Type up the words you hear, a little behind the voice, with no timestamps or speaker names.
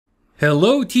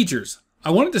Hello, teachers. I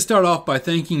wanted to start off by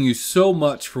thanking you so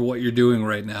much for what you're doing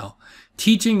right now.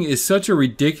 Teaching is such a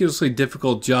ridiculously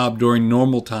difficult job during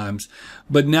normal times,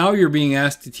 but now you're being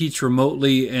asked to teach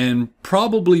remotely and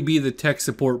probably be the tech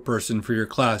support person for your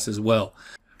class as well.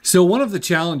 So one of the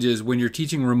challenges when you're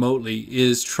teaching remotely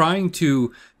is trying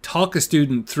to talk a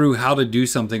student through how to do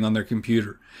something on their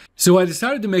computer. So I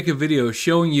decided to make a video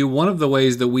showing you one of the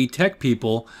ways that we tech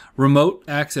people remote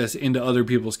access into other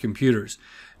people's computers.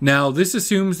 Now, this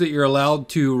assumes that you're allowed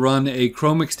to run a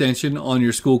Chrome extension on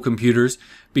your school computers.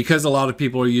 Because a lot of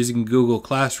people are using Google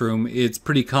Classroom, it's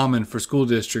pretty common for school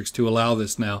districts to allow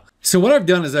this now. So what I've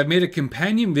done is I've made a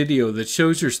companion video that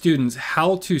shows your students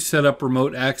how to set up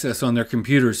remote access on their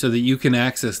computers so that you can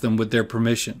access them with their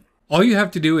permission. All you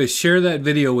have to do is share that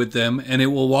video with them, and it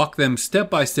will walk them step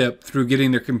by step through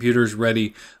getting their computers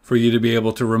ready for you to be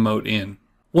able to remote in.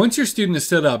 Once your student is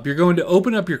set up, you're going to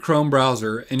open up your Chrome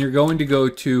browser and you're going to go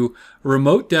to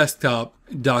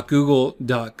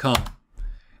remotedesktop.google.com.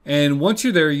 And once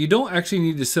you're there, you don't actually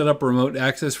need to set up remote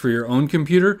access for your own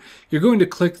computer. You're going to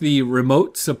click the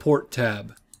Remote Support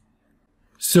tab.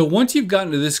 So once you've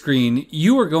gotten to this screen,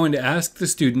 you are going to ask the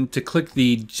student to click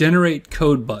the Generate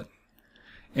Code button.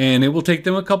 And it will take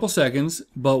them a couple seconds,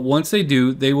 but once they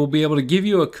do, they will be able to give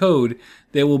you a code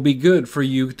that will be good for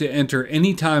you to enter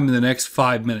anytime in the next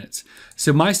 5 minutes.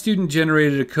 So my student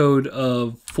generated a code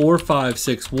of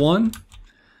 4561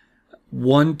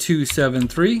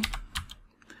 1273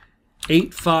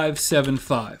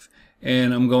 8575,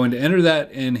 and I'm going to enter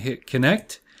that and hit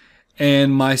connect,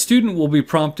 and my student will be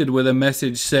prompted with a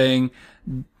message saying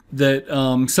that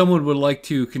someone would like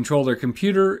to control their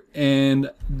computer,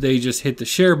 and they just hit the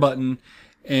share button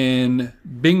and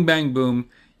bing bang boom,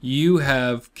 you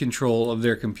have control of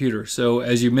their computer. So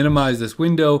as you minimize this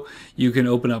window, you can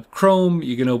open up Chrome,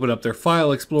 you can open up their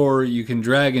file explorer, you can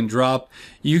drag and drop,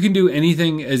 you can do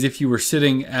anything as if you were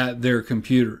sitting at their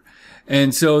computer.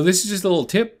 And so this is just a little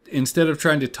tip. Instead of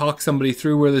trying to talk somebody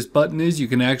through where this button is, you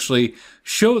can actually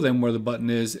show them where the button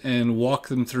is and walk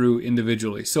them through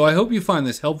individually. So I hope you find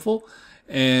this helpful,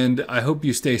 and I hope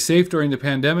you stay safe during the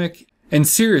pandemic. And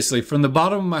seriously, from the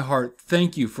bottom of my heart,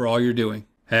 thank you for all you're doing.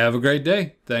 Have a great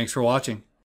day. Thanks for watching.